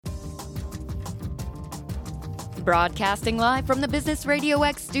Broadcasting live from the Business Radio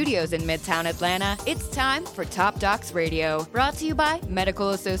X studios in Midtown Atlanta, it's time for Top Docs Radio, brought to you by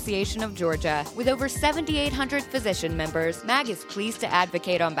Medical Association of Georgia. With over 7,800 physician members, MAG is pleased to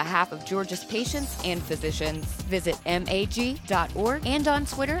advocate on behalf of Georgia's patients and physicians. Visit mag.org and on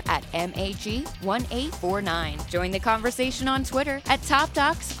Twitter at mag1849. Join the conversation on Twitter at Top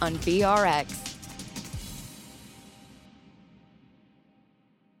Docs on BRX.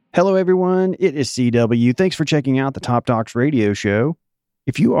 Hello, everyone. It is CW. Thanks for checking out the Top Docs radio show.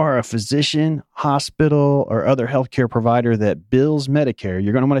 If you are a physician, hospital, or other healthcare provider that bills Medicare,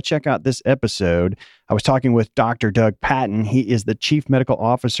 you're going to want to check out this episode. I was talking with Dr. Doug Patton. He is the Chief Medical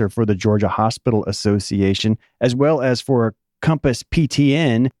Officer for the Georgia Hospital Association, as well as for Compass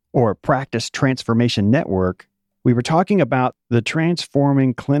PTN, or Practice Transformation Network. We were talking about the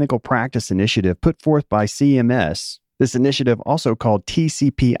Transforming Clinical Practice Initiative put forth by CMS. This initiative, also called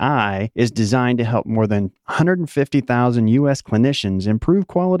TCPI, is designed to help more than 150,000 U.S. clinicians improve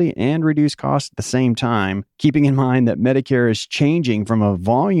quality and reduce costs at the same time, keeping in mind that Medicare is changing from a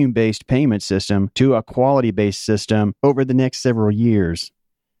volume-based payment system to a quality-based system over the next several years.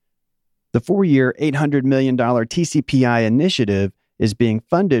 The 4-year, $800 million TCPI initiative is being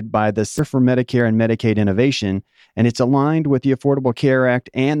funded by the Center for Medicare and Medicaid Innovation, and it's aligned with the Affordable Care Act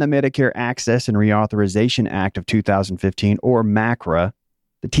and the Medicare Access and Reauthorization Act of 2015, or MACRA.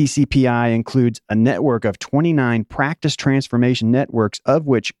 The TCPI includes a network of 29 practice transformation networks, of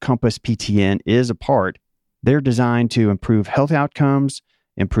which Compass PTN is a part. They're designed to improve health outcomes,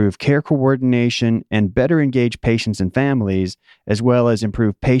 improve care coordination, and better engage patients and families, as well as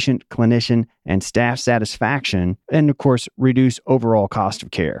improve patient, clinician, and staff satisfaction, and of course, reduce overall cost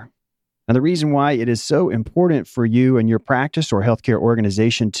of care. Now, the reason why it is so important for you and your practice or healthcare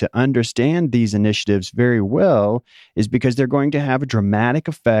organization to understand these initiatives very well is because they're going to have a dramatic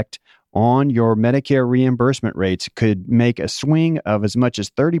effect on your Medicare reimbursement rates. Could make a swing of as much as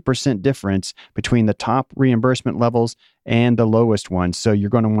 30% difference between the top reimbursement levels and the lowest ones. So you're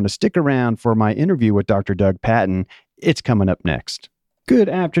going to want to stick around for my interview with Dr. Doug Patton. It's coming up next. Good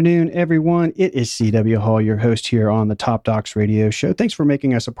afternoon, everyone. It is C.W. Hall, your host here on the Top Docs radio show. Thanks for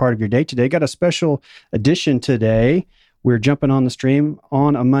making us a part of your day today. Got a special edition today. We're jumping on the stream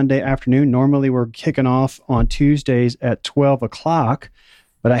on a Monday afternoon. Normally, we're kicking off on Tuesdays at 12 o'clock.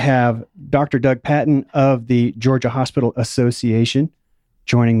 But I have Dr. Doug Patton of the Georgia Hospital Association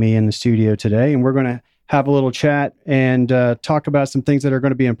joining me in the studio today. And we're going to have a little chat and talk about some things that are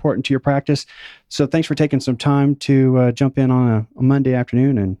going to be important to your practice. So thanks for taking some time to jump in on a Monday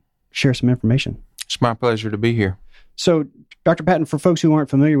afternoon and share some information. It's my pleasure to be here. So, Dr. Patton, for folks who aren't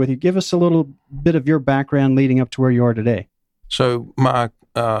familiar with you, give us a little bit of your background leading up to where you are today. So my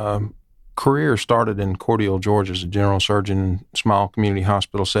career started in Cordele, Georgia, as a general surgeon in a small community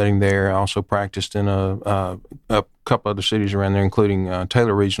hospital setting there. I also practiced in a couple other cities around there, including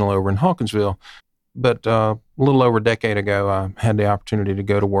Taylor Regional over in Hawkinsville. But a little over a decade ago, I had the opportunity to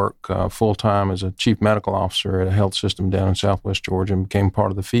go to work full-time as a chief medical officer at a health system down in Southwest Georgia and became part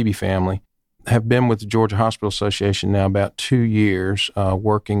of the Phoebe family. Have been with the Georgia Hospital Association now about 2 years,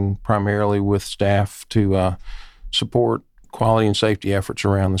 working primarily with staff to support quality and safety efforts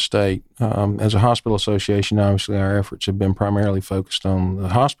around the state. As a hospital association, obviously our efforts have been primarily focused on the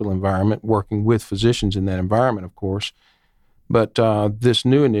hospital environment, working with physicians in that environment, of course. But this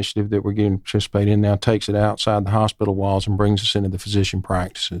new initiative that we're getting to participate in now takes it outside the hospital walls and brings us into the physician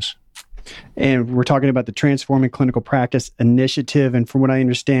practices. And we're talking about the Transforming Clinical Practice Initiative. And from what I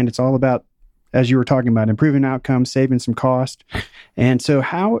understand, it's all about, as you were talking about, improving outcomes, saving some cost. And so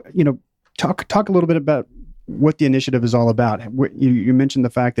how, talk a little bit about what the initiative is all about. You mentioned the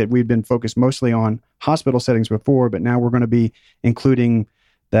fact that we've been focused mostly on hospital settings before, but now we're going to be including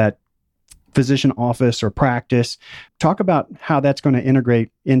that physician office or practice. Talk about how that's going to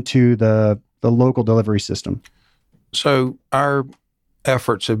integrate into the local delivery system. So our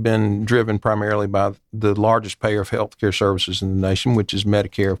efforts have been driven primarily by the largest payer of healthcare services in the nation, which is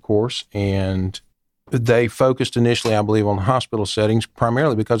Medicare, of course, and they focused initially, I believe, on the hospital settings,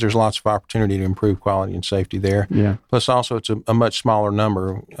 primarily because there's lots of opportunity to improve quality and safety there. Yeah. Plus, also, it's a much smaller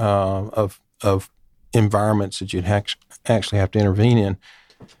number of environments that you'd actually have to intervene in.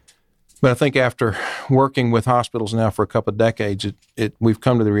 But I think after working with hospitals now for a couple of decades, we've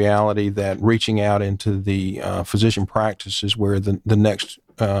come to the reality that reaching out into the physician practice is where the next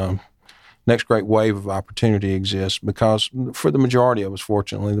great wave of opportunity exists, because for the majority of us,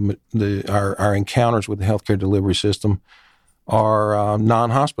 fortunately, our encounters with the healthcare delivery system are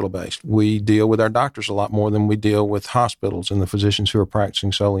non-hospital based. We deal with our doctors a lot more than we deal with hospitals and the physicians who are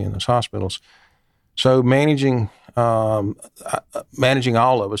practicing solely in those hospitals. So managing managing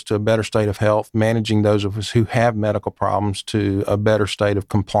all of us to a better state of health, managing those of us who have medical problems to a better state of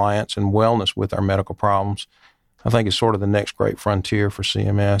compliance and wellness with our medical problems, I think is sort of the next great frontier for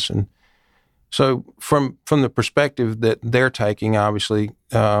CMS. And so from the perspective that they're taking, obviously,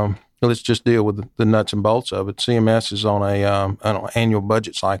 let's just deal with the nuts and bolts of it. CMS is on an annual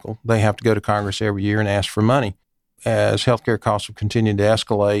budget cycle. They have to go to Congress every year and ask for money. As healthcare costs have continued to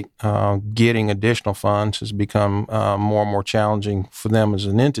escalate, getting additional funds has become more and more challenging for them as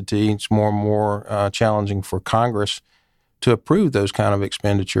an entity. It's more and more challenging for Congress to approve those kind of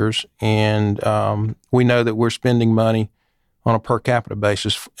expenditures. And we know that we're spending money on a per capita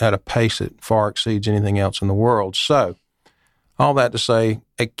basis at a pace that far exceeds anything else in the world. So all that to say,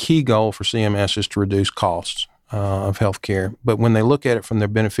 a key goal for CMS is to reduce costs of healthcare. But when they look at it from their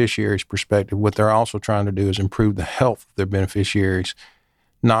beneficiaries' perspective, what they're also trying to do is improve the health of their beneficiaries,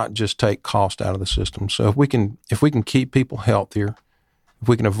 not just take cost out of the system. So if we can keep people healthier, if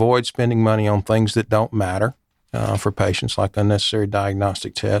we can avoid spending money on things that don't matter for patients, like unnecessary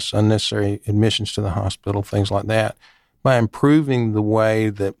diagnostic tests, unnecessary admissions to the hospital, things like that, by improving the way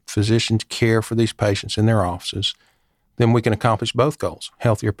that physicians care for these patients in their offices, then we can accomplish both goals,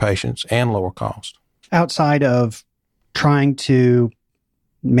 healthier patients and lower cost. Outside of trying to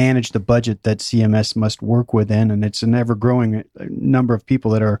manage the budget that CMS must work within, and it's an ever-growing number of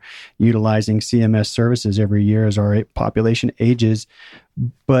people that are utilizing CMS services every year as our population ages,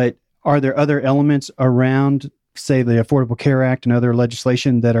 but are there other elements around, say, the Affordable Care Act and other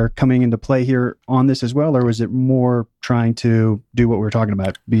legislation that are coming into play here on this as well, or is it more trying to do what we're talking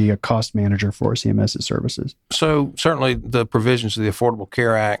about, be a cost manager for CMS's services? So certainly the provisions of the Affordable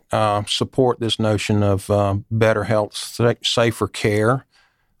Care Act support this notion of better health, safer care,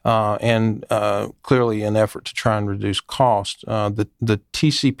 and clearly an effort to try and reduce cost. The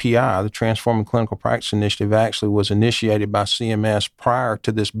TCPI, the Transforming Clinical Practice Initiative, actually was initiated by CMS prior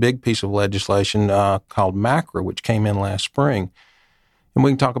to this big piece of legislation called MACRA, which came in last spring. And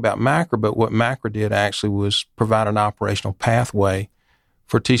we can talk about MACRA, but what MACRA did actually was provide an operational pathway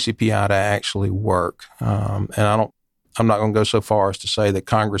for TCPI to actually work. And I'm not going to go so far as to say that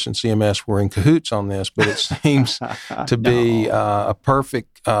Congress and CMS were in cahoots on this, but it seems to be a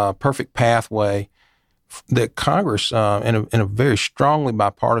perfect pathway that Congress, in a very strongly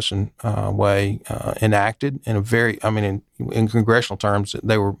bipartisan way, enacted in congressional terms,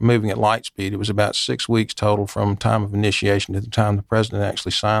 they were moving at light speed. It was about 6 weeks total from time of initiation to the time the president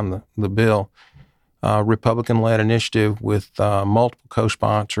actually signed the bill. Republican-led initiative with multiple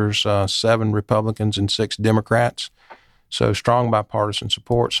co-sponsors, 7 Republicans and 6 Democrats. So strong bipartisan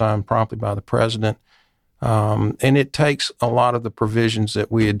support, signed promptly by the president. And it takes a lot of the provisions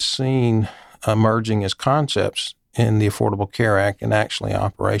that we had seen emerging as concepts in the Affordable Care Act and actually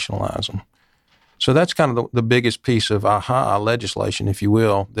operationalize them. So that's kind of the biggest piece of legislation, if you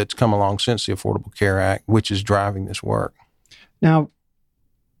will, that's come along since the Affordable Care Act, which is driving this work. Now,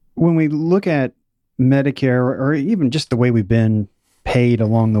 when we look at Medicare, or even just the way we've been paid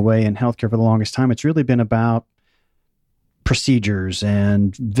along the way in healthcare for the longest time, it's really been about procedures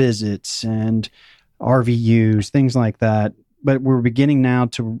and visits and RVUs, things like that. But we're beginning now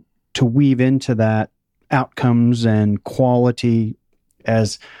to weave into that outcomes and quality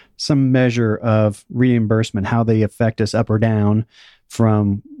as some measure of reimbursement, how they affect us up or down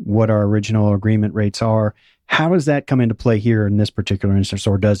from what our original agreement rates are. How does that come into play here in this particular instance,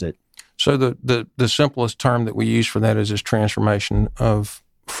 or does it? So the simplest term that we use for that is this transformation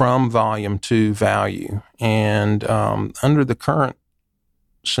from volume to value. And under the current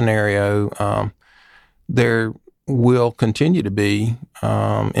scenario, there will continue to be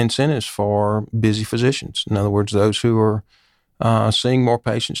incentives for busy physicians. In other words, those who are seeing more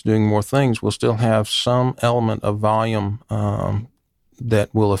patients, doing more things, will still have some element of volume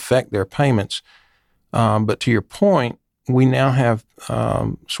that will affect their payments. But to your point, we now have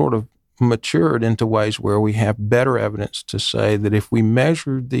sort of matured into ways where we have better evidence to say that if we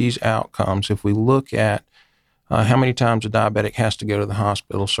measure these outcomes, if we look at how many times a diabetic has to go to the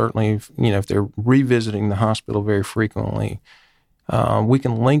hospital, certainly if they're revisiting the hospital very frequently, we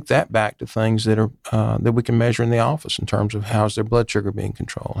can link that back to things that we can measure in the office in terms of how's their blood sugar being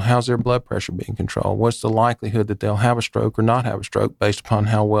controlled, how's their blood pressure being controlled, what's the likelihood that they'll have a stroke or not have a stroke based upon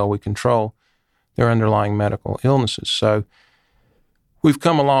how well we control their underlying medical illnesses. So we've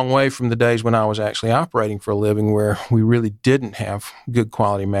come a long way from the days when I was actually operating for a living, where we really didn't have good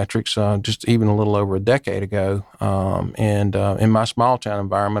quality metrics, just even a little over a decade ago. And in my small town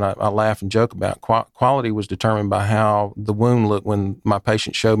environment, I laugh and joke about quality was determined by how the wound looked when my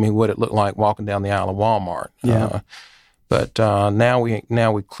patient showed me what it looked like walking down the aisle of Walmart. Yeah. But now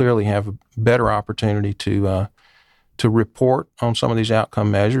we clearly have a better opportunity to report on some of these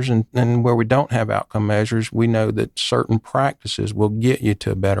outcome measures. And where we don't have outcome measures, we know that certain practices will get you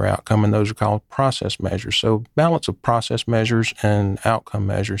to a better outcome, and those are called process measures. So balance of process measures and outcome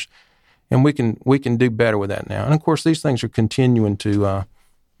measures. And we can do better with that now. And, of course, these things are continuing to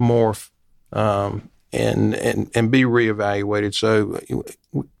morph and be reevaluated. So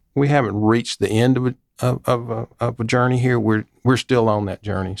we haven't reached the end of a journey here. We're still on that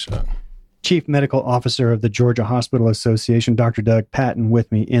journey. So, Chief Medical Officer of the Georgia Hospital Association, Dr. Doug Patton,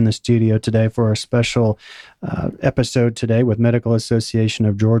 with me in the studio today for our special episode today with Medical Association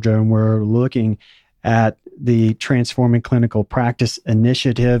of Georgia, and we're looking at the Transforming Clinical Practice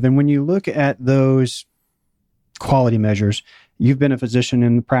Initiative. And when you look at those quality measures, you've been a physician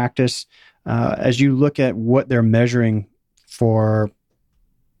in practice. As you look at what they're measuring for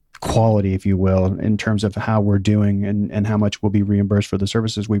quality, if you will, in terms of how we're doing and how much will be reimbursed for the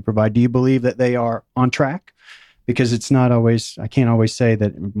services we provide, do you believe that they are on track? Because it's not always, I can't always say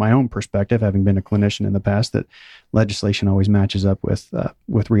that my own perspective, having been a clinician in the past, that legislation always matches up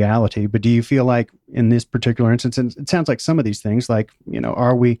with reality. But do you feel like in this particular instance, and it sounds like some of these things, like,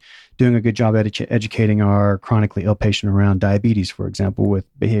 are we doing a good job educating our chronically ill patient around diabetes, for example, with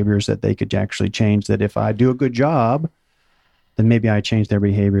behaviors that they could actually change, that if I do a good job, then maybe I change their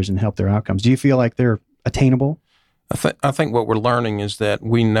behaviors and help their outcomes. Do you feel like they're attainable? I think what we're learning is that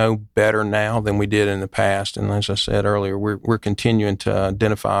we know better now than we did in the past. And as I said earlier, we're continuing to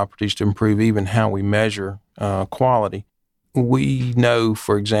identify opportunities to improve even how we measure quality. We know,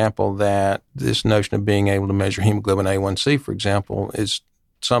 for example, that this notion of being able to measure hemoglobin A1C, for example, is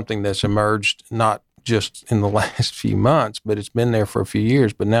something that's emerged not just in the last few months, but it's been there for a few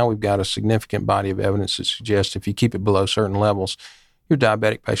years. But now we've got a significant body of evidence that suggests if you keep it below certain levels, your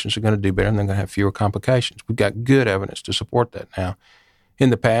diabetic patients are going to do better and they're going to have fewer complications. We've got good evidence to support that now.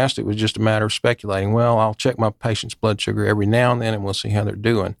 In the past, it was just a matter of speculating. Well, I'll check my patient's blood sugar every now and then and we'll see how they're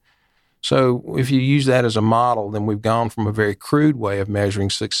doing. So if you use that as a model, then we've gone from a very crude way of measuring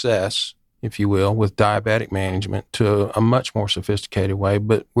success, if you will, with diabetic management to a much more sophisticated way,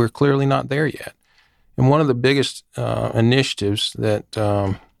 but we're clearly not there yet. And one of the biggest initiatives that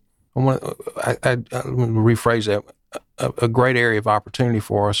I rephrase that, a great area of opportunity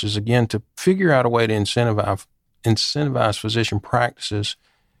for us is, again, to figure out a way to incentivize physician practices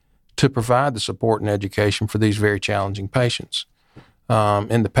to provide the support and education for these very challenging patients.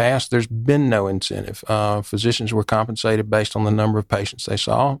 In the past, there's been no incentive. Physicians were compensated based on the number of patients they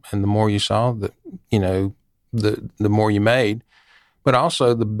saw, and the more you saw, the more you made. But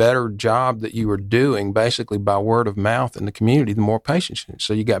also the better job that you were doing, basically by word of mouth in the community, the more patients.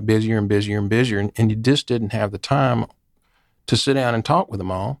 So you got busier and busier and busier, and you just didn't have the time to sit down and talk with them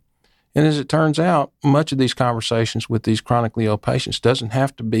all. And as it turns out, much of these conversations with these chronically ill patients doesn't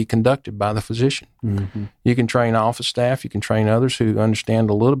have to be conducted by the physician. Mm-hmm. You can train office staff, you can train others who understand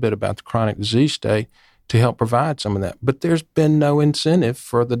a little bit about the chronic disease state to help provide some of that. But there's been no incentive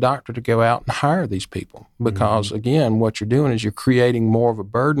for the doctor to go out and hire these people because, again, what you're doing is you're creating more of a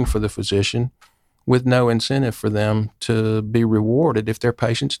burden for the physician with no incentive for them to be rewarded if their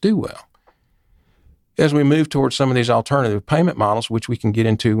patients do well. As we move towards some of these alternative payment models, which we can get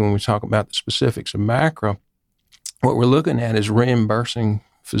into when we talk about the specifics of macro, what we're looking at is reimbursing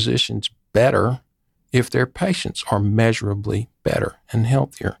physicians better if their patients are measurably better and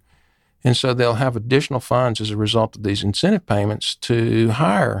healthier. And so they'll have additional funds as a result of these incentive payments to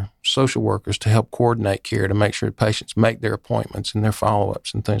hire social workers to help coordinate care, to make sure patients make their appointments and their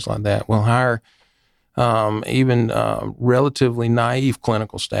follow-ups and things like that. We'll hire even relatively naive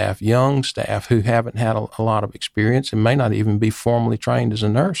clinical staff, young staff who haven't had a lot of experience and may not even be formally trained as a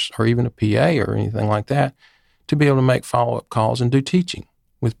nurse or even a PA or anything like that, to be able to make follow-up calls and do teaching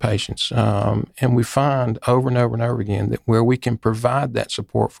with patients. And we find over and over and over again that where we can provide that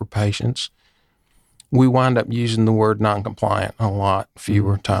support for patients, we wind up using the word non-compliant a lot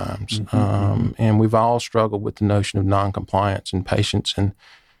fewer times. And we've all struggled with the notion of non-compliance in patients, and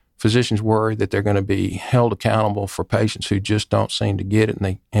physicians worry that they're going to be held accountable for patients who just don't seem to get it,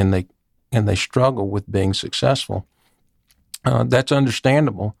 and they struggle with being successful. That's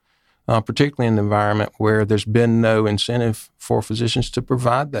understandable. Particularly in the environment where there's been no incentive for physicians to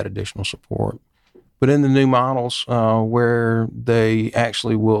provide that additional support. But in the new models where they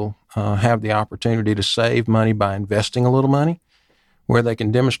actually will have the opportunity to save money by investing a little money, where they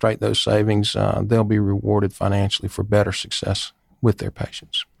can demonstrate those savings, they'll be rewarded financially for better success with their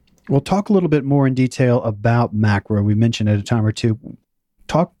patients. We'll talk a little bit more in detail about macro. We mentioned it a time or two.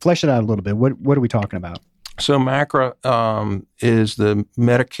 Flesh it out a little bit. What are we talking about? So MACRA is the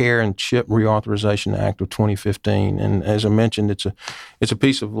Medicare and CHIP Reauthorization Act of 2015, and as I mentioned, it's a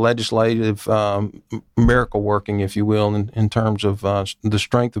piece of legislative miracle working, if you will, in terms of the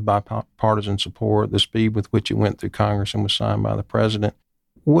strength of bipartisan support, the speed with which it went through Congress and was signed by the president.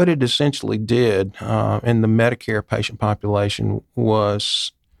 What it essentially did in the Medicare patient population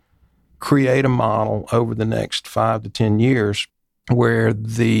was create a model over the next 5 to 10 years where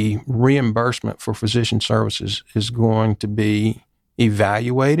the reimbursement for physician services is going to be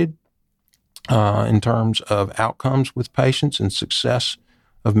evaluated in terms of outcomes with patients and success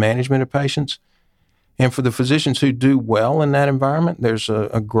of management of patients. And for the physicians who do well in that environment, there's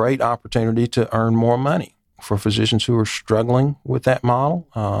a great opportunity to earn more money. For physicians who are struggling with that model,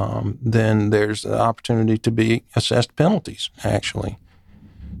 then there's the opportunity to be assessed penalties, actually.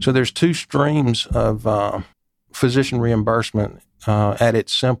 So there's two streams of physician reimbursement at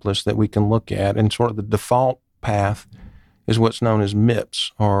its simplest that we can look at, and sort of the default path is what's known as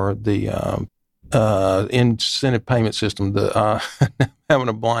MIPS, or the incentive payment system. Having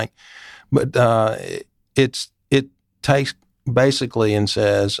a blank, but it takes basically and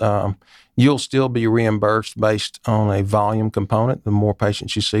says you'll still be reimbursed based on a volume component. The more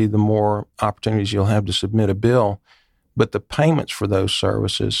patients you see, the more opportunities you'll have to submit a bill. But the payments for those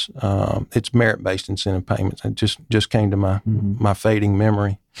services, it's merit-based incentive payments. It just came to my fading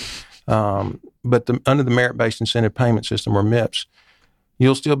memory. But under the merit-based incentive payment system, or MIPS,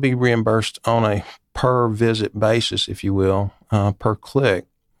 you'll still be reimbursed on a per-visit basis, if you will, per click.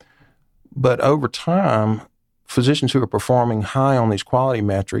 But over time, physicians who are performing high on these quality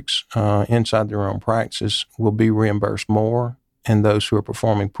metrics inside their own practices will be reimbursed more, and those who are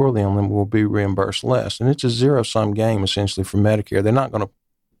performing poorly on them will be reimbursed less. And it's a zero-sum game, essentially, for Medicare. They're not going to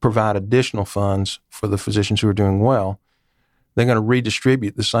provide additional funds for the physicians who are doing well. They're going to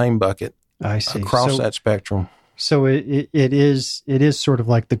redistribute the same bucket across that spectrum. So it is sort of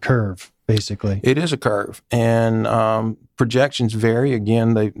like the curve, basically. It is a curve, and projections vary.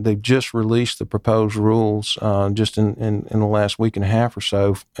 Again, they've just released the proposed rules just in the last week and a half or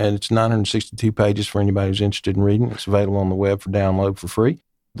so, and it's 962 pages for anybody who's interested in reading. It's available on the web for download for free.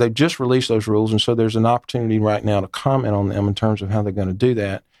 They've just released those rules, and so there's an opportunity right now to comment on them in terms of how they're going to do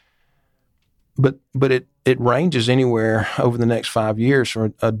that. But it ranges anywhere over the next 5 years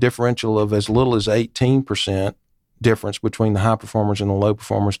from a differential of as little as 18% difference between the high performers and the low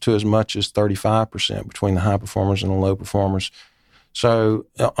performers to as much as 35% between the high performers and the low performers. So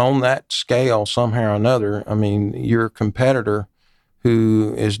on that scale, somehow or another, I mean, your competitor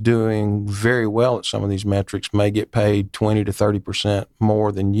who is doing very well at some of these metrics may get paid 20 to 30%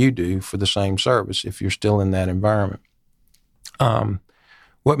 more than you do for the same service if you're still in that environment.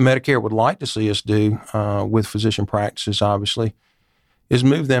 What Medicare would like to see us do with physician practices, obviously, is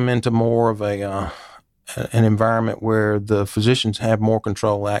move them into more of an environment where the physicians have more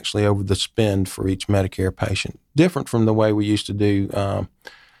control actually over the spend for each Medicare patient, different from the way we used to do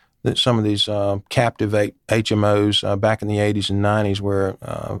some of these captive HMOs back in the 80s and 90s, where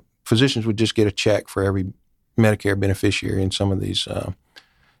physicians would just get a check for every Medicare beneficiary in some of these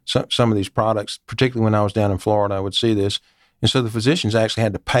products. Particularly when I was down in Florida, I would see this. And so the physicians actually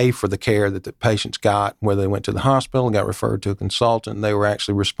had to pay for the care that the patients got, whether they went to the hospital, got referred to a consultant. They were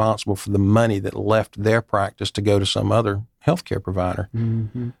actually responsible for the money that left their practice to go to some other healthcare provider.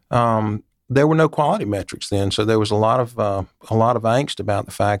 Mm-hmm. There were no quality metrics then, so there was a lot of angst about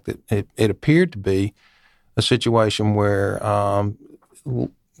the fact that it appeared to be a situation where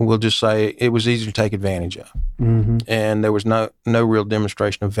we'll just say it was easy to take advantage of, mm-hmm. and there was no real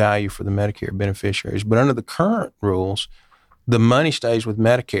demonstration of value for the Medicare beneficiaries. But under the current rules, the money stays with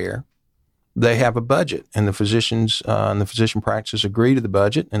Medicare. They have a budget, and the physicians and the physician practices agree to the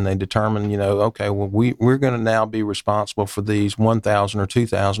budget, and they determine, okay, well, we're going to now be responsible for these 1,000 or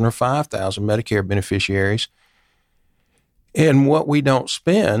 2,000 or 5,000 Medicare beneficiaries. And what we don't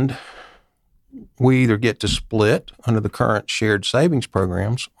spend, we either get to split under the current shared savings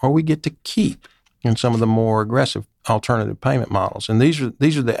programs, or we get to keep in some of the more aggressive alternative payment models. And these are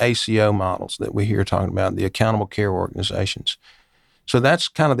the ACO models that we hear talking about, the accountable care organizations. So that's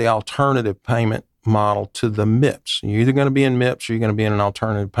kind of the alternative payment model to the MIPS. You're either going to be in MIPS or you're going to be in an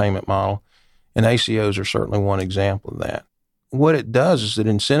alternative payment model. And ACOs are certainly one example of that. What it does is it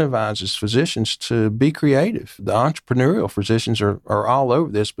incentivizes physicians to be creative. The entrepreneurial physicians are all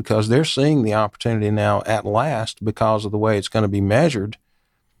over this because they're seeing the opportunity now at last, because of the way it's going to be measured,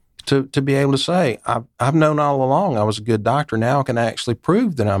 to be able to say, I've known all along I was a good doctor. Now I can actually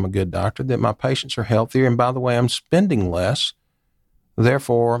prove that I'm a good doctor, that my patients are healthier. And by the way, I'm spending less.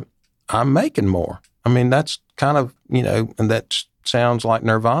 Therefore, I'm making more. I mean, that's kind of, and that's sounds like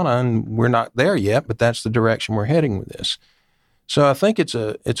nirvana, and we're not there yet, but that's the direction we're heading with this. So I think it's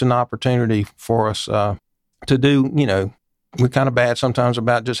an opportunity for us to do, we're kind of bad sometimes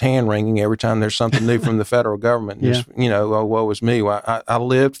about just hand-wringing every time there's something new from the federal government. Yeah. Just, oh, woe is me. Well, I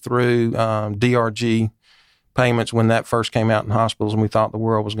lived through DRG payments when that first came out in hospitals, and we thought the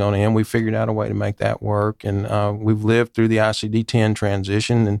world was going to end. We figured out a way to make that work, and we've lived through the ICD-10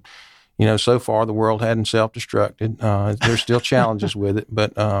 transition, and so far the world hadn't self-destructed. There's still challenges with it,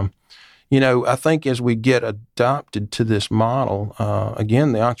 but I think as we get adopted to this model,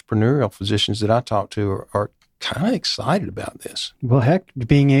 again, the entrepreneurial physicians that I talk to are kind of excited about this. Well, heck,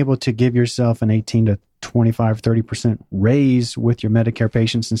 being able to give yourself an 18 to 25, 30% raise with your Medicare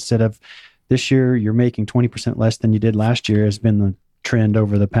patients instead of this year you're making 20% less than you did last year has been the trend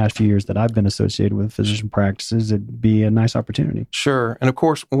over the past few years that I've been associated with physician practices. It'd be a nice opportunity. Sure. And of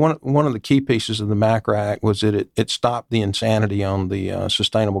course, one of the key pieces of the MACRA Act was that it stopped the insanity on the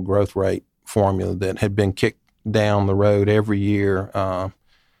sustainable growth rate formula that had been kicked down the road every year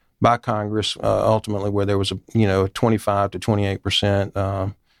by Congress, ultimately, where there was a 25 to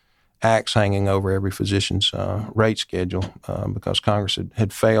 28% axe hanging over every physician's rate schedule because Congress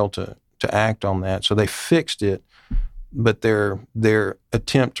had failed to act on that. So they fixed it, but their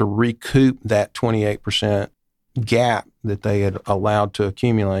attempt to recoup that 28% gap that they had allowed to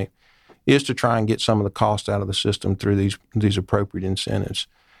accumulate is to try and get some of the cost out of the system through these appropriate incentives.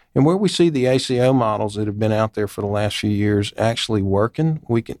 And where we see the ACO models that have been out there for the last few years actually working,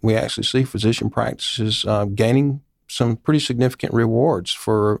 we actually see physician practices gaining some pretty significant rewards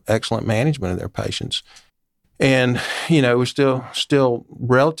for excellent management of their patients. And we're still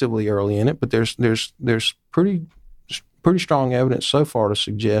relatively early in it, but there's pretty strong evidence so far to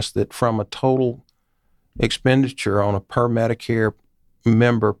suggest that from a total expenditure on a per Medicare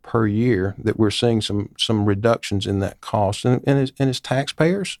member per year, that we're seeing some reductions in that cost. And as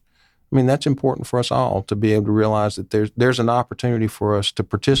taxpayers, I mean, that's important for us all to be able to realize that there's an opportunity for us to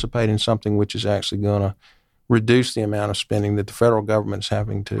participate in something which is actually going to reduce the amount of spending that the federal government is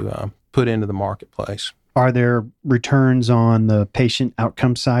having to put into the marketplace. Are there returns on the patient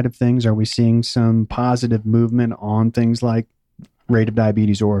outcome side of things? Are we seeing some positive movement on things like rate of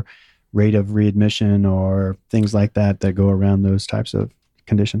diabetes or rate of readmission or things like that go around those types of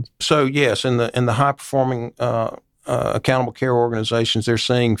conditions? So yes, in the high performing accountable care organizations, they're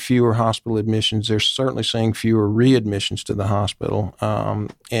seeing fewer hospital admissions. They're certainly seeing fewer readmissions to the hospital,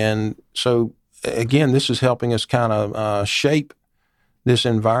 and so again, this is helping us kind of shape this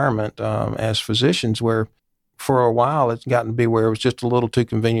environment as physicians, where for a while it's gotten to be where it was just a little too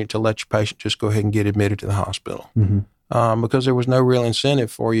convenient to let your patient just go ahead and get admitted to the hospital. Mm-hmm. Because there was no real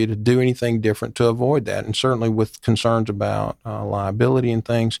incentive for you to do anything different to avoid that. And certainly with concerns about liability and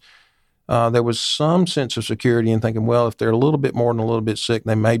things, there was some sense of security in thinking, well, if they're a little bit more than a little bit sick,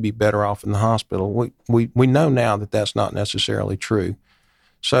 they may be better off in the hospital. We know now that that's not necessarily true.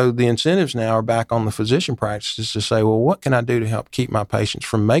 So the incentives now are back on the physician practices to say, well, what can I do to help keep my patients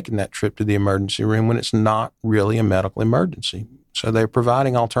from making that trip to the emergency room when it's not really a medical emergency? So they're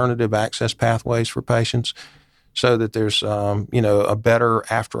providing alternative access pathways for patients so that there's, a better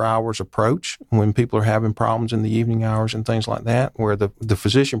after-hours approach when people are having problems in the evening hours and things like that, where the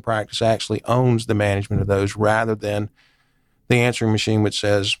physician practice actually owns the management of those rather than the answering machine which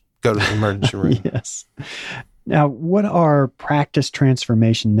says, go to the emergency room. Yes. Now, what are practice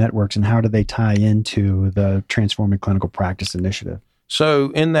transformation networks and how do they tie into the Transforming Clinical Practice Initiative?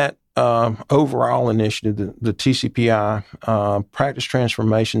 So in that overall initiative, the TCPI, practice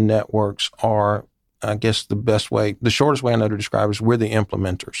transformation networks are, I guess the shortest way I know to describe it is we're the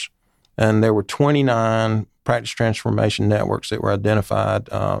implementers. And there were 29 practice transformation networks that were identified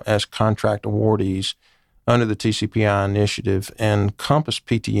as contract awardees under the TCPI initiative, and Compass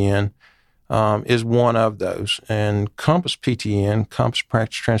PTN is one of those. And Compass PTN, Compass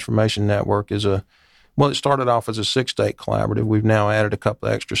Practice Transformation Network, it started off as a 6-state collaborative. We've now added a couple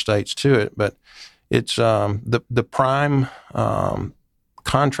of extra states to it, but it's the prime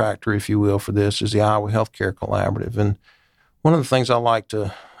contractor, if you will, for this is the Iowa Healthcare Collaborative. And one of the things I like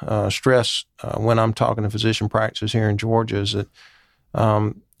to stress when I'm talking to physician practices here in Georgia is that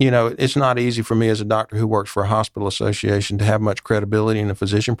it's not easy for me as a doctor who works for a hospital association to have much credibility in a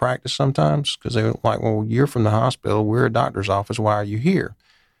physician practice sometimes, because they're like, well, you're from the hospital. We're a doctor's office. Why are you here?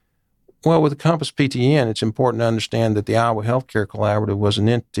 Well, with the Compass PTN, it's important to understand that the Iowa Healthcare Collaborative was an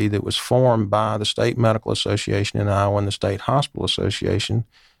entity that was formed by the State Medical Association in Iowa and the State Hospital Association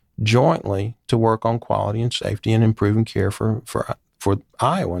jointly to work on quality and safety and improving care for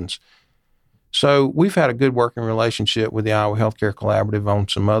Iowans. So we've had a good working relationship with the Iowa Healthcare Collaborative on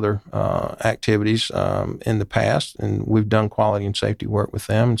some other activities in the past, and we've done quality and safety work with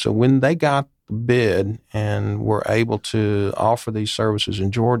them. And so when they got the bid and were able to offer these services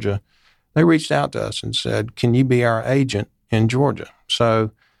in Georgia, they reached out to us and said, can you be our agent in Georgia?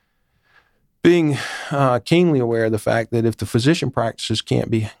 So being keenly aware of the fact that if the physician practices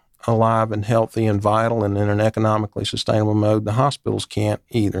can't be alive and healthy and vital and in an economically sustainable mode, the hospitals can't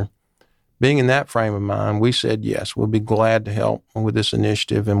either. Being in that frame of mind, we said, yes, we'll be glad to help with this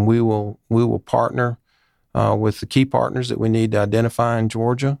initiative, and we will partner with the key partners that we need to identify in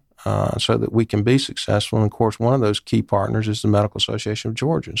Georgia so that we can be successful. And, of course, one of those key partners is the Medical Association of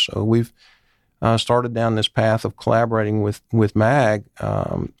Georgia. So we've started down this path of collaborating with MAG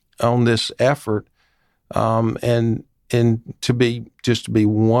on this effort, and to be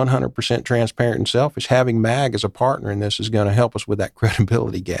 100% transparent and selfish, having MAG as a partner in this is going to help us with that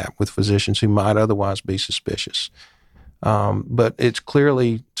credibility gap with physicians who might otherwise be suspicious. But it's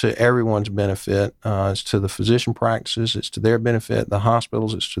clearly to everyone's benefit. It's to the physician practices, it's to their benefit, the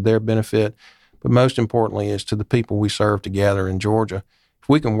hospitals, it's to their benefit. But most importantly, it's to the people we serve together in Georgia. If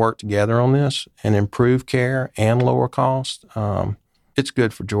we can work together on this and improve care and lower costs, it's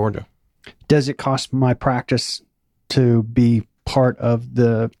good for Georgia. Does it cost my practice to be part of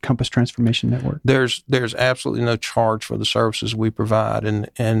the Compass Transformation Network? There's absolutely no charge for the services we provide.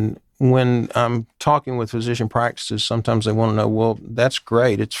 And when I'm talking with physician practices, sometimes they want to know, well, that's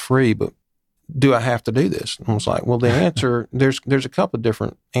great, it's free, but do I have to do this? And I was like, well, the answer, there's a couple of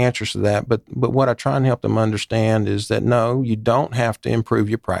different answers to that, but what I try and help them understand is that no, you don't have to improve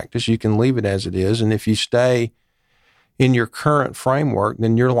your practice. You can leave it as it is. And if you stay in your current framework,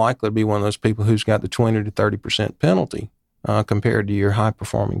 then you're likely to be one of those people who's got the 20 to 30% penalty compared to your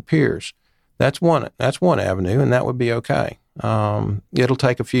high-performing peers. That's one avenue, and that would be okay. It'll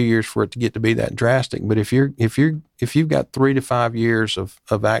take a few years for it to get to be that drastic, but if you've got 3 to 5 years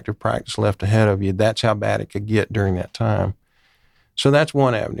of active practice left ahead of you, that's how bad it could get during that time. So that's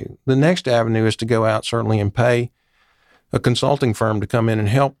one avenue. The next avenue is to go out certainly and pay a consulting firm to come in and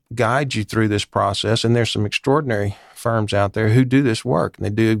help guide you through this process. And there's some extraordinary firms out there who do this work, and they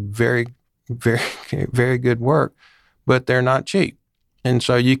do very, very, very good work, but they're not cheap. And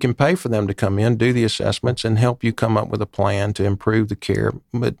so you can pay for them to come in, do the assessments, and help you come up with a plan to improve the care.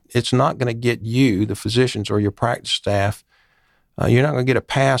 But it's not going to get you, the physicians or your practice staff, you're not going to get a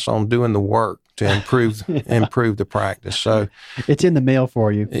pass on doing the work to improve improve the practice. So it's in the mail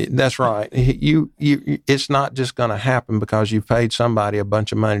for you. That's right. It's not just going to happen because you paid somebody a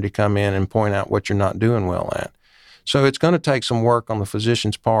bunch of money to come in and point out what you're not doing well at. So it's going to take some work on the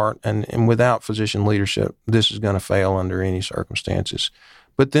physician's part, and without physician leadership, this is going to fail under any circumstances.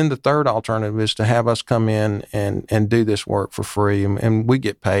 But then the third alternative is to have us come in and do this work for free, and we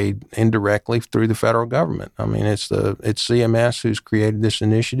get paid indirectly through the federal government. I mean, it's CMS who's created this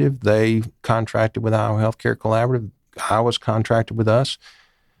initiative. They contracted with Iowa Healthcare Collaborative. Iowa's contracted with us.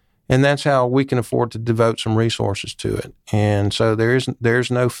 And that's how we can afford to devote some resources to it. And so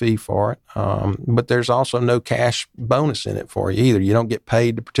there's no fee for it, but there's also no cash bonus in it for you either. You don't get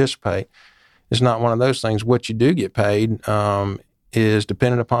paid to participate. It's not one of those things. What you do get paid is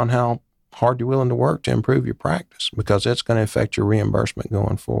dependent upon how hard you're willing to work to improve your practice, because that's going to affect your reimbursement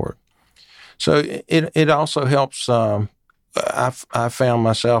going forward. So it also helps. I found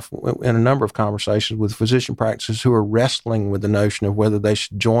myself in a number of conversations with physician practices who are wrestling with the notion of whether they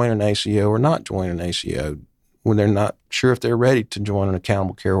should join an ACO or not join an ACO, when they're not sure if they're ready to join an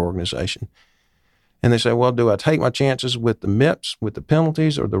accountable care organization. And they say, well, do I take my chances with the MIPS, with the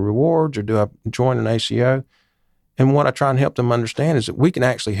penalties or the rewards, or do I join an ACO? And what I try and help them understand is that we can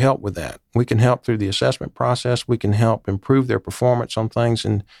actually help with that. We can help through the assessment process. We can help improve their performance on things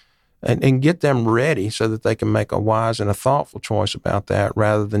and get them ready so that they can make a wise and a thoughtful choice about that,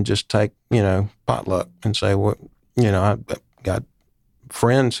 rather than just take, potluck and say, well, I've got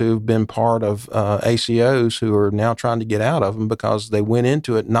friends who've been part of ACOs who are now trying to get out of them because they went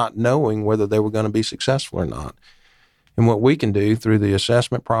into it not knowing whether they were going to be successful or not. And what we can do through the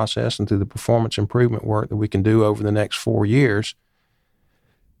assessment process and through the performance improvement work that we can do over the next 4 years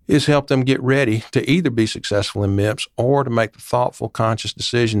is help them get ready to either be successful in MIPS or to make the thoughtful, conscious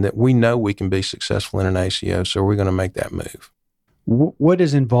decision that we know we can be successful in an ACO, so we're going to make that move. What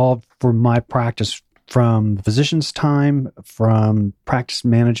is involved for my practice, from the physician's time, from practice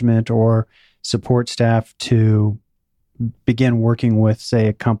management or support staff, to begin working with, say,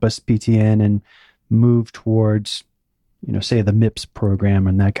 a Compass PTN and move towards, say, the MIPS program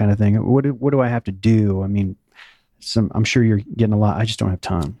and that kind of thing? What do I have to do? I mean, I'm sure you're getting a lot. I just don't have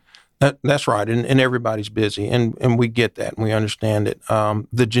time. That's right, and everybody's busy, and we get that, and we understand it.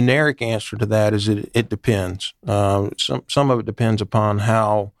 The generic answer to that is it depends. Some of it depends upon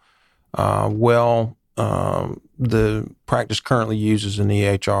how well the practice currently uses an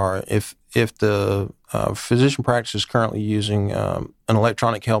EHR. If the physician practice is currently using an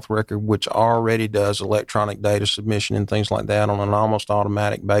electronic health record, which already does electronic data submission and things like that on an almost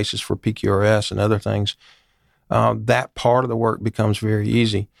automatic basis for PQRS and other things, that part of the work becomes very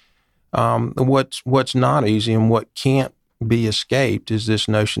easy. What's not easy and what can't be escaped is this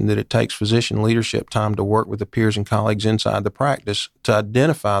notion that it takes physician leadership time to work with the peers and colleagues inside the practice to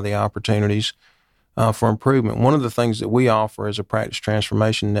identify the opportunities for improvement. One of the things that we offer as a practice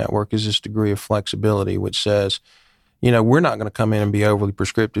transformation network is this degree of flexibility, which says, we're not going to come in and be overly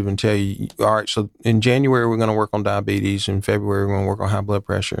prescriptive and tell you, all right, so in January, we're going to work on diabetes. In February, we're going to work on high blood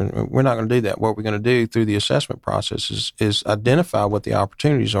pressure. And we're not going to do that. What we're going to do through the assessment process is identify what the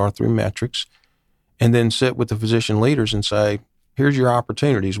opportunities are through metrics and then sit with the physician leaders and say, here's your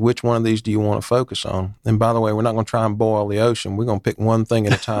opportunities. Which one of these do you want to focus on? And by the way, we're not going to try and boil the ocean. We're going to pick one thing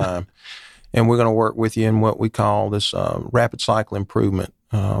at a time. And we're going to work with you in what we call this rapid cycle improvement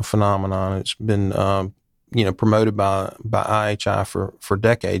phenomenon. It's been promoted by IHI for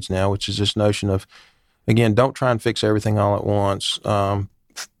decades now, which is this notion of, again, don't try and fix everything all at once.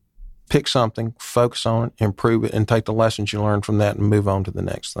 Pick something, focus on it, improve it, and take the lessons you learn from that and move on to the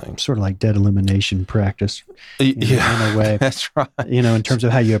next thing. Sort of like debt elimination practice, in a way. That's right. In terms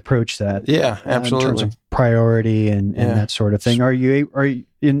of how you approach that. Yeah, absolutely. In terms of priority and that sort of thing. Are you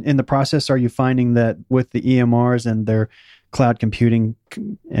in the process? Are you finding that with the EMRs and their cloud computing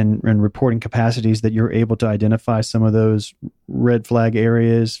and reporting capacities that you're able to identify some of those red flag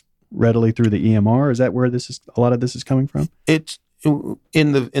areas readily through the EMR? Is that where a lot of this is coming from? It's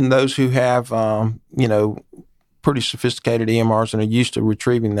in those who have pretty sophisticated EMRs and are used to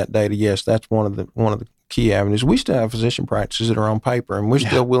retrieving that data. Yes, that's one of the key avenues. We still have physician practices that are on paper, and we're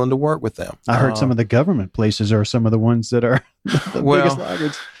still willing to work with them. I heard some of the government places are some of the ones that are the biggest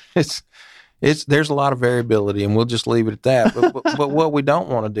laggards. There's a lot of variability, and we'll just leave it at that. But what we don't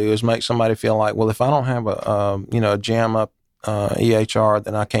want to do is make somebody feel like, well, if I don't have a jam up EHR,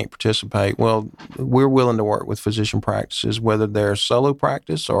 then I can't participate. Well, we're willing to work with physician practices, whether they're solo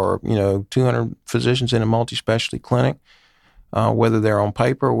practice or 200 physicians in a multi-specialty clinic, whether they're on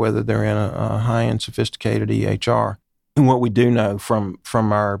paper or whether they're in a high-end sophisticated EHR. And what we do know from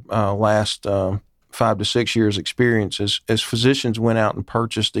our last 5 to 6 years experience is, as physicians went out and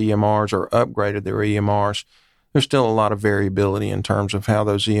purchased EMRs or upgraded their EMRs, there's still a lot of variability in terms of how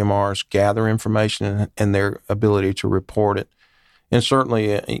those EMRs gather information and their ability to report it. And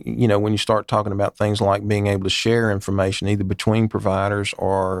certainly, when you start talking about things like being able to share information either between providers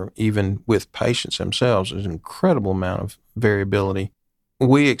or even with patients themselves, there's an incredible amount of variability.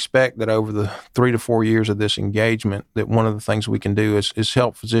 We expect that over the 3 to 4 years of this engagement, that one of the things we can do is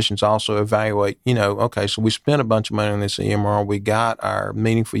help physicians also evaluate, okay, so we spent a bunch of money on this EMR, we got our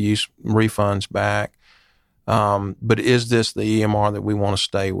meaningful use refunds back, but is this the EMR that we want to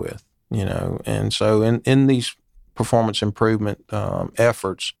stay with? And so in these performance improvement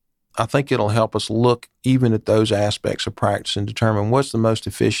efforts, I think it'll help us look even at those aspects of practice and determine what's the most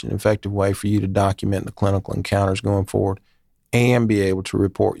efficient and effective way for you to document the clinical encounters going forward and be able to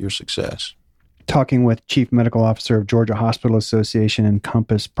report your success. Talking with Chief Medical Officer of Georgia Hospital Association and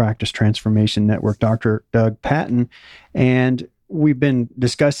Compass Practice Transformation Network, Dr. Doug Patton, and we've been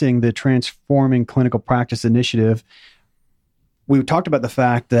discussing the Transforming Clinical Practice Initiative. We talked about the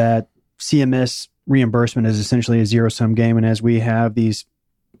fact that CMS reimbursement is essentially a zero-sum game, and as we have these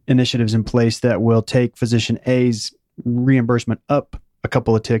initiatives in place that will take Physician A's reimbursement up a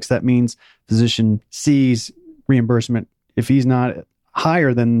couple of ticks, that means Physician C's reimbursement, if he's not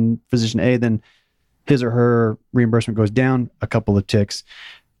higher than Physician A, then his or her reimbursement goes down a couple of ticks.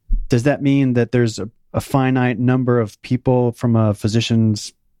 Does that mean that there's a finite number of people from a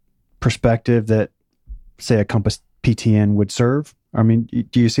physician's perspective that, say, a Compass PTN would serve? I mean,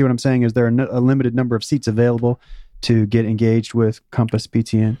 do you see what I'm saying? Is there a limited number of seats available to get engaged with Compass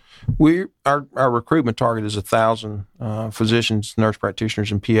PTN? Our recruitment target is 1,000 physicians, nurse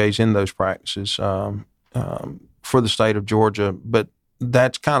practitioners, and PAs in those practices for the state of Georgia. But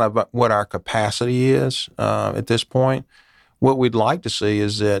that's kind of what our capacity is at this point. What we'd like to see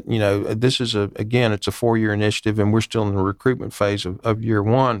is that, this is it's a 4-year initiative, and we're still in the recruitment phase of year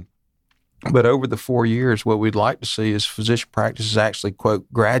one. But over the 4 years, what we'd like to see is physician practices actually,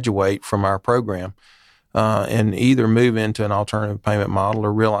 quote, graduate from our program and either move into an alternative payment model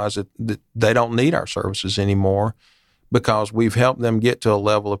or realize that they don't need our services anymore because we've helped them get to a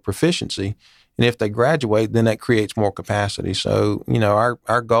level of proficiency And if they graduate, then that creates more capacity. So,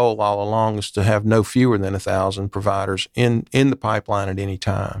 our goal all along is to have no fewer than 1,000 providers in the pipeline at any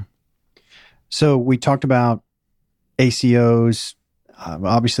time. So we talked about ACOs.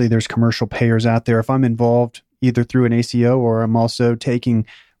 Obviously, there's commercial payers out there. If I'm involved either through an ACO or I'm also taking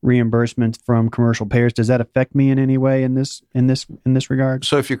reimbursements from commercial payers, does that affect me in any way in this regard?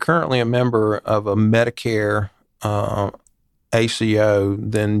 So if you're currently a member of a Medicare ACO,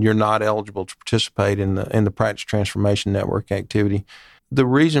 then you're not eligible to participate in the Practice Transformation Network activity. The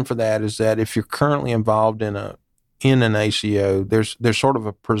reason for that is that if you're currently involved in an ACO, there's sort of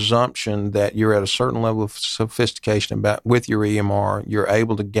a presumption that you're at a certain level of sophistication with your EMR. You're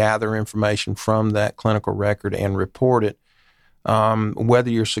able to gather information from that clinical record and report it. Whether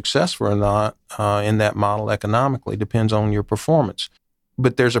you're successful or not in that model economically depends on your performance.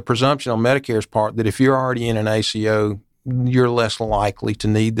 But there's a presumption on Medicare's part that if you're already in an ACO, you're less likely to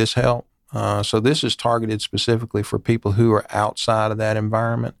need this help. So this is targeted specifically for people who are outside of that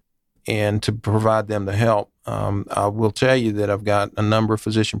environment and to provide them the help. I will tell you that I've got a number of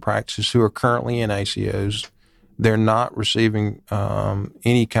physician practices who are currently in ACOs. They're not receiving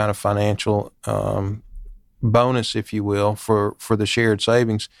any kind of financial bonus, if you will, for the shared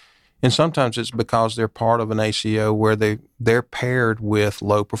savings. And sometimes it's because they're part of an ACO where they're paired with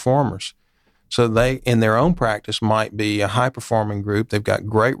low performers. So they, in their own practice, might be a high-performing group. They've got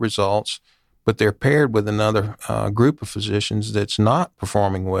great results, but they're paired with another group of physicians that's not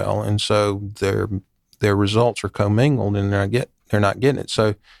performing well, and so their results are commingled, and they're not getting it.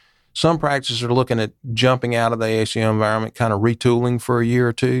 So some practices are looking at jumping out of the ACO environment, kind of retooling for a year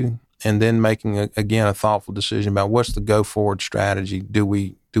or two, and then making a thoughtful decision about what's the go-forward strategy. Do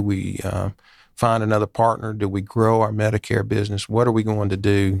we find another partner? Do we grow our Medicare business? What are we going to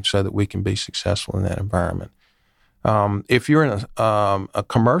do so that we can be successful in that environment? If you're in a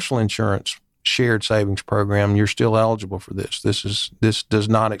commercial insurance shared savings program, you're still eligible for this. This does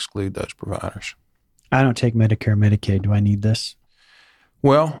not exclude those providers. I don't take Medicare, Medicaid. Do I need this?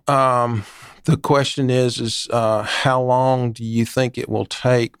 Well, the question is how long do you think it will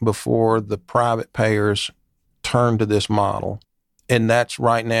take before the private payers turn to this model? And that's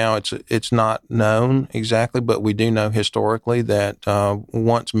right now, it's not known exactly, but we do know historically that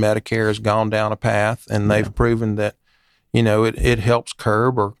once Medicare has gone down a path and they've proven that, it helps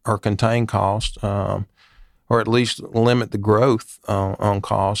curb or contain costs, or at least limit the growth on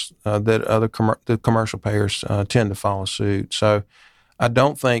costs, that the commercial payers tend to follow suit. So I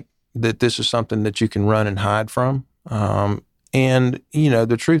don't think that this is something that you can run and hide from. And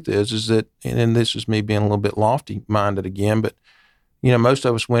the truth is that, and this is me being a little bit lofty-minded again, but most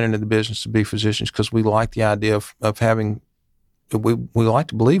of us went into the business to be physicians because we like the idea of having, we like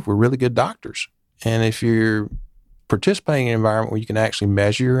to believe we're really good doctors. And if you're participating in an environment where you can actually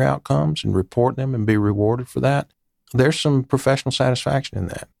measure your outcomes and report them and be rewarded for that, there's some professional satisfaction in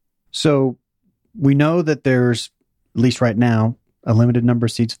that. So we know that there's, at least right now, a limited number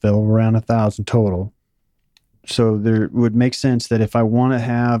of seats available, around 1,000 total. So there would make sense that if I want to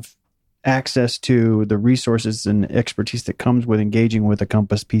have access to the resources and expertise that comes with engaging with a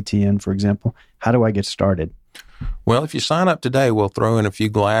Compass PTN, for example, how do I get started? Well, if you sign up today, we'll throw in a few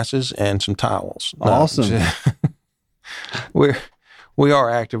glasses and some towels. Awesome. We are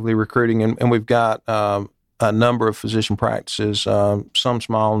actively recruiting, and we've got a number of physician practices, some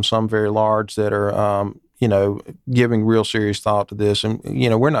small and some very large, that are giving real serious thought to this. And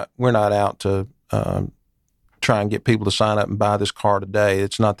we're not out to try and get people to sign up and buy this car today.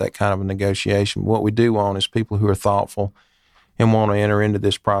 It's not that kind of a negotiation. What we do want is people who are thoughtful and want to enter into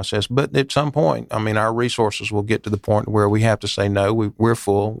this process. But at some point, our resources will get to the point where we have to say, no, we're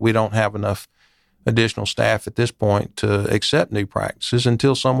full. We don't have enough additional staff at this point to accept new practices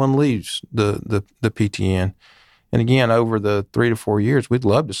until someone leaves the PTN. And again, over the 3 to 4 years, we'd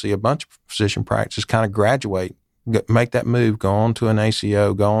love to see a bunch of physician practices kind of graduate, make that move, go on to an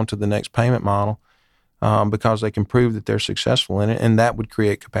ACO, go on to the next payment model, because they can prove that they're successful in it, and that would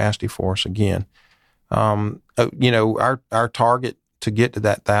create capacity for us again. Our target to get to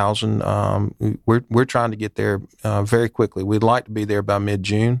that 1,000, we're trying to get there very quickly. We'd like to be there by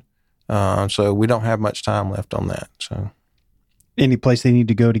mid-June, so we don't have much time left on that. So, any place they need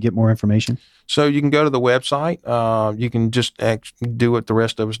to go to get more information? So you can go to the website. You can just do what the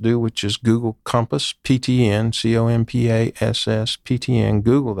rest of us do, which is Google Compass PTN, COMPASS PTN.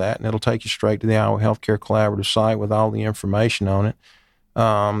 Google that, and it'll take you straight to the Iowa Healthcare Collaborative site with all the information on it.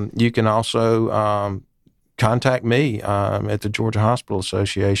 You can also contact me at the Georgia Hospital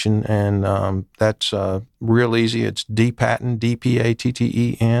Association, and that's real easy. It's dpatten,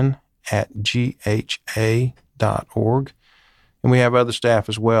 DPATTEN, @gha.org. and we have other staff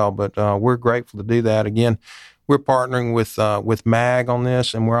as well. But we're grateful to do that. Again, we're partnering with MAG on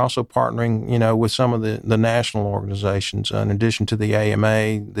this, and we're also partnering, with some of the national organizations. In addition to the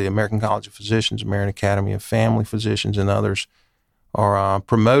AMA, the American College of Physicians, American Academy of Family Physicians, and others are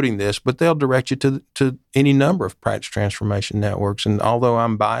promoting this. But they'll direct you to any number of practice transformation networks. And although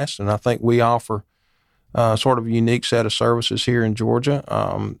I'm biased, and I think we offer sort of a unique set of services here in Georgia,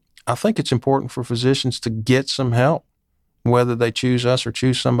 I think it's important for physicians to get some help, whether they choose us or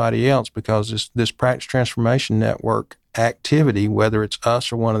choose somebody else, because this practice transformation network activity, whether it's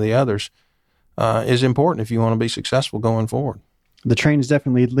us or one of the others, is important if you want to be successful going forward. The train is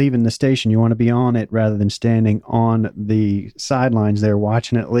definitely leaving the station. You want to be on it rather than standing on the sidelines there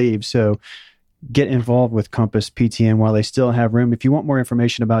watching it leave. So get involved with Compass PTN while they still have room. If you want more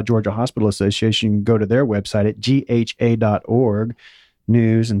information about Georgia Hospital Association, you can go to their website at gha.org.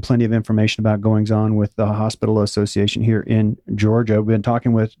 News and plenty of information about goings-on with the Hospital Association here in Georgia. We've been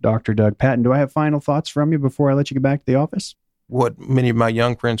talking with Dr. Doug Patton. Do I have final thoughts from you before I let you get back to the office? What many of my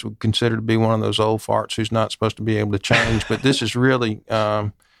young friends would consider to be one of those old farts who's not supposed to be able to change, but this is really,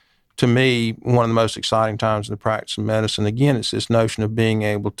 to me, one of the most exciting times in the practice of medicine. Again, it's this notion of being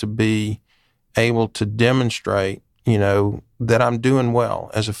able to demonstrate, that I'm doing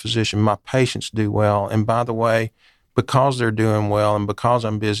well as a physician. My patients do well, and by the way, because they're doing well and because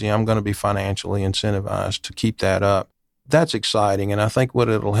I'm busy, I'm going to be financially incentivized to keep that up. That's exciting. And I think what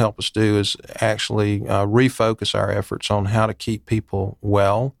it'll help us do is actually refocus our efforts on how to keep people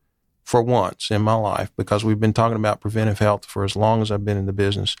well for once in my life, because we've been talking about preventive health for as long as I've been in the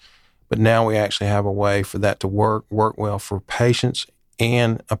business. But now we actually have a way for that to work well for patients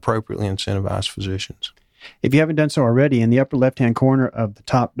and appropriately incentivize physicians. If you haven't done so already, in the upper left-hand corner of the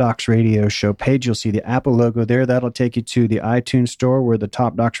Top Docs Radio Show page, you'll see the Apple logo there. That'll take you to the iTunes store where the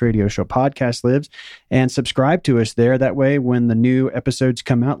Top Docs Radio Show podcast lives, and subscribe to us there. That way, when the new episodes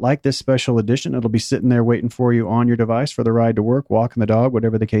come out, like this special edition, it'll be sitting there waiting for you on your device for the ride to work, walking the dog,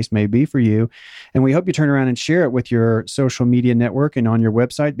 whatever the case may be for you. And we hope you turn around and share it with your social media network and on your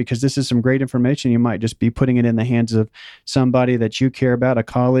website, because this is some great information. You might just be putting it in the hands of somebody that you care about, a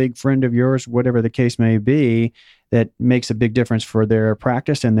colleague, friend of yours, whatever the case may be, that makes a big difference for their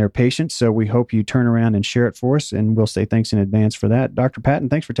practice and their patients. So we hope you turn around and share it for us, and we'll say thanks in advance for that. Dr. Patton,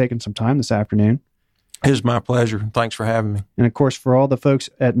 thanks for taking some time this afternoon. It was my pleasure. Thanks for having me. And of course, for all the folks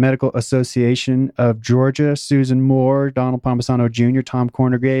at Medical Association of Georgia, Susan Moore, Donald Pombasano Jr., Tom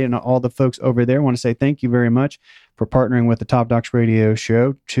Cornegay, and all the folks over there, I want to say thank you very much for partnering with the Top Docs Radio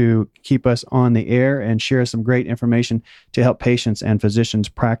Show to keep us on the air and share some great information to help patients and physicians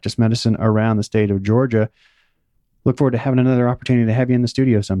practice medicine around the state of Georgia. Look forward to having another opportunity to have you in the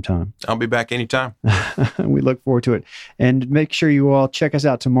studio sometime. I'll be back anytime. We look forward to it. And make sure you all check us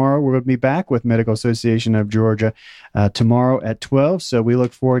out tomorrow. We're going to be back with Medical Association of Georgia tomorrow at 12. So we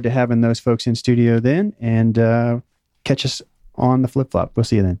look forward to having those folks in studio then, and catch us on the flip-flop. We'll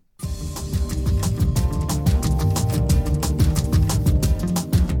see you then.